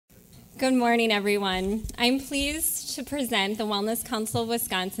Good morning, everyone. I'm pleased to present the Wellness Council of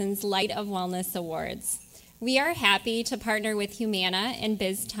Wisconsin's Light of Wellness Awards. We are happy to partner with Humana and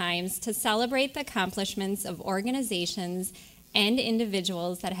BizTimes to celebrate the accomplishments of organizations and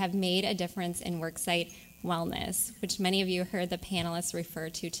individuals that have made a difference in worksite wellness, which many of you heard the panelists refer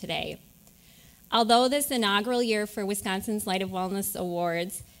to today. Although this inaugural year for Wisconsin's Light of Wellness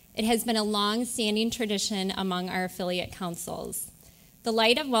Awards, it has been a long-standing tradition among our affiliate councils. The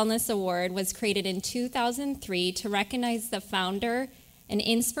Light of Wellness Award was created in 2003 to recognize the founder and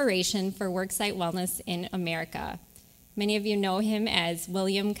inspiration for worksite wellness in America. Many of you know him as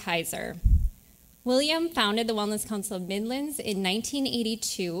William Kaiser. William founded the Wellness Council of Midlands in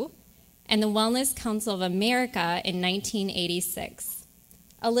 1982 and the Wellness Council of America in 1986.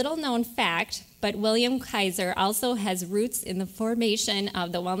 A little known fact, but William Kaiser also has roots in the formation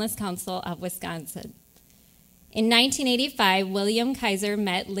of the Wellness Council of Wisconsin. In 1985, William Kaiser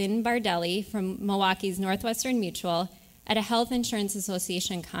met Lynn Bardelli from Milwaukee's Northwestern Mutual at a Health Insurance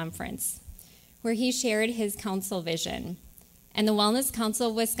Association conference, where he shared his council vision, and the Wellness Council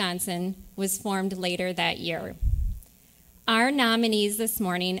of Wisconsin was formed later that year. Our nominees this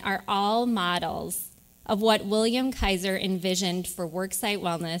morning are all models of what William Kaiser envisioned for worksite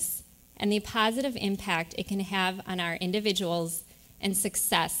wellness and the positive impact it can have on our individuals and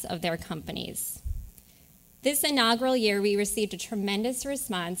success of their companies. This inaugural year, we received a tremendous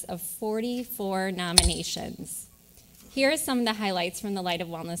response of 44 nominations. Here are some of the highlights from the Light of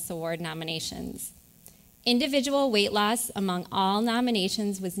Wellness Award nominations. Individual weight loss among all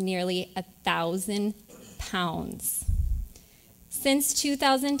nominations was nearly 1,000 pounds. Since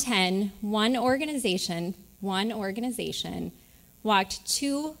 2010, one organization walked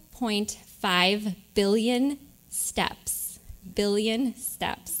 2.5 billion steps,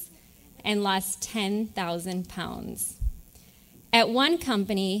 and lost 10,000 pounds. At one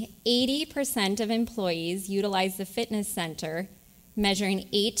company, 80% of employees utilized the fitness center, measuring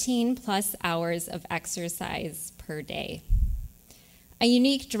 18 plus hours of exercise per day. A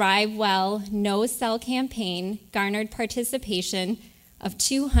unique Drive Well, No Cell campaign garnered participation of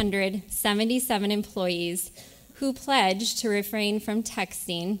 277 employees who pledged to refrain from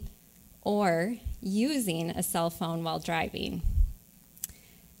texting or using a cell phone while driving.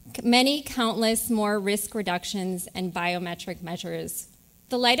 Many countless more risk reductions and biometric measures.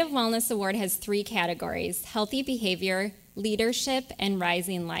 The Light of Wellness Award has 3 categories: healthy behavior, leadership, and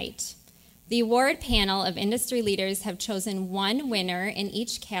rising light. The award panel of industry leaders have chosen one winner in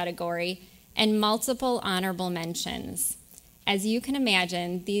each category and multiple honorable mentions. As you can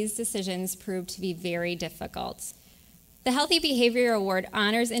imagine, these decisions proved to be very difficult. The Healthy Behavior Award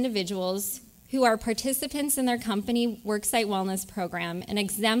honors individuals who are participants in their company worksite wellness program and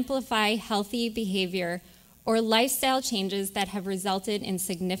exemplify healthy behavior or lifestyle changes that have resulted in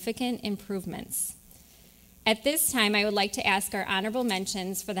significant improvements. At this time, I would like to ask our honorable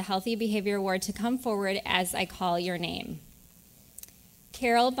mentions for the Healthy Behavior Award to come forward as I call your name.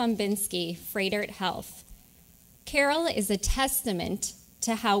 Carol Bombinski, Freighter Health. Carol is a testament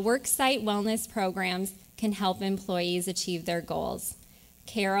to how worksite wellness programs can help employees achieve their goals.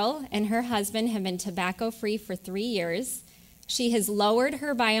 Carol and her husband have been tobacco-free for 3 years. She has lowered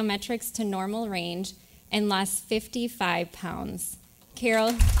her biometrics to normal range and lost 55 pounds.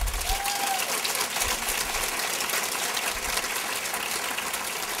 Carol.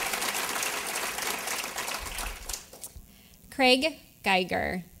 Craig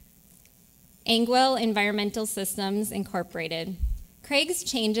Geiger, Angwell Environmental Systems Incorporated. Craig's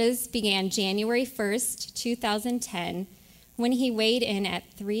changes began January 1st, 2010, when he weighed in at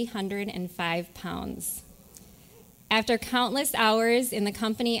 305 pounds. After countless hours in the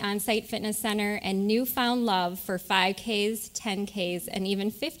company on-site fitness center and newfound love for 5Ks, 10Ks, and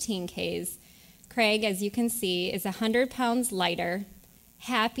even 15Ks, Craig, as you can see, is 100 pounds lighter,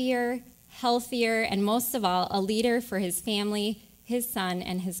 happier, healthier, and most of all, a leader for his family, his son,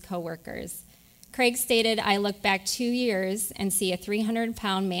 and his coworkers. Craig stated, "I look back 2 years and see a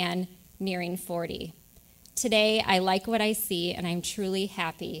 300-pound man nearing 40. Today, I like what I see, and I'm truly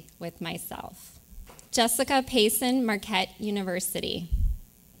happy with myself." Jessica Payson, Marquette University.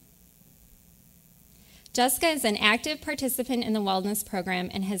 Jessica is an active participant in the wellness program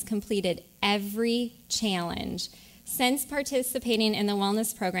and has completed every challenge. Since participating in the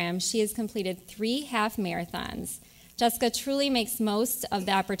wellness program, she has completed 3 half marathons. Jessica truly makes most of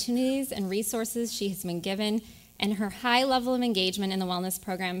the opportunities and resources she has been given, and her high level of engagement in the wellness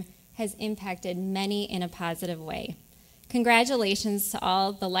program has impacted many in a positive way. Congratulations to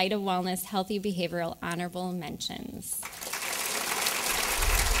all the Light of Wellness Healthy Behavioral honorable mentions.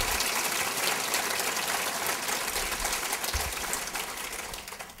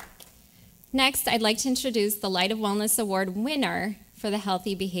 Next, I'd like to introduce the Light of Wellness Award winner for the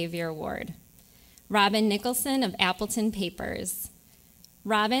Healthy Behavior Award, Robin Nicholson of Appleton Papers.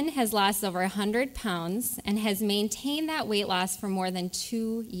 Robin has lost over 100 pounds and has maintained that weight loss for more than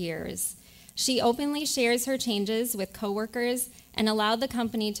 2 years. She openly shares her changes with coworkers and allowed the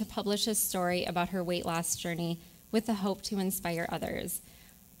company to publish a story about her weight loss journey with the hope to inspire others.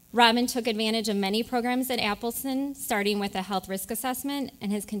 Robin took advantage of many programs at Appleton, starting with a health risk assessment, and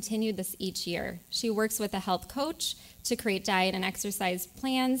has continued this each year. She works with a health coach to create diet and exercise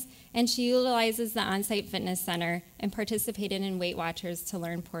plans, and she utilizes the on-site fitness center and participated in Weight Watchers to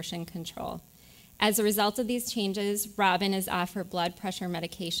learn portion control. As a result of these changes, Robin is off her blood pressure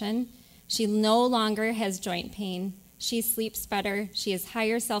medication. She no longer has joint pain. She sleeps better. She has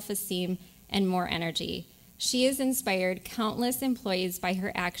higher self-esteem and more energy. She has inspired countless employees by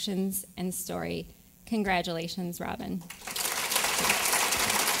her actions and story. Congratulations, Robin.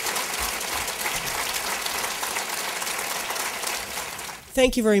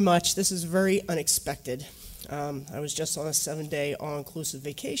 Thank you very much. This is very unexpected. I was just on a 7-day all-inclusive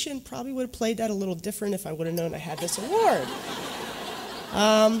vacation. Probably would have played that a little different if I would have known I had this award.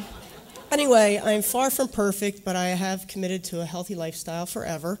 Anyway, I'm far from perfect, but I have committed to a healthy lifestyle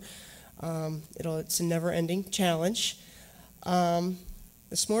forever. It's a never-ending challenge.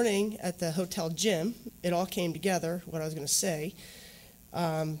 This morning at the hotel gym, it all came together, what I was going to say.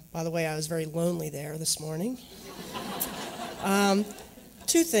 By the way, I was very lonely there this morning.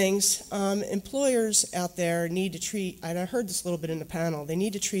 Two things. Employers out there need to treat, and I heard this a little bit in the panel, they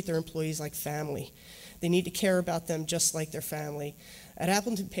need to treat their employees like family. They need to care about them just like their family. At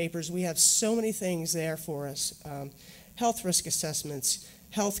Appleton Papers, we have so many things there for us. Health risk assessments,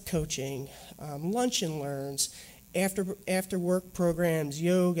 health coaching, lunch and learns, after work programs,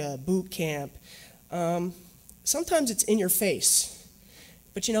 yoga, boot camp. Sometimes it's in your face.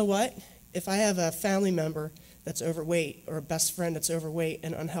 But you know what? If I have a family member that's overweight or a best friend that's overweight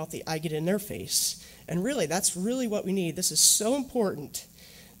and unhealthy, I get in their face. And really, that's really what we need. This is so important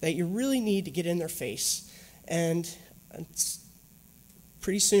that you really need to get in their face. And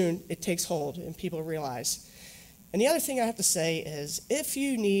pretty soon it takes hold and people realize. And the other thing I have to say is, if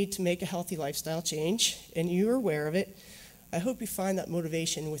you need to make a healthy lifestyle change and you're aware of it, I hope you find that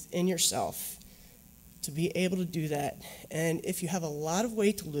motivation within yourself to be able to do that. And if you have a lot of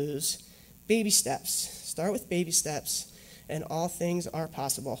weight to lose, baby steps. Start with baby steps, and all things are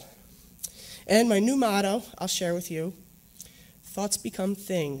possible. And my new motto, I'll share with you: thoughts become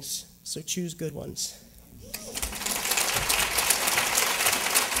things, so choose good ones.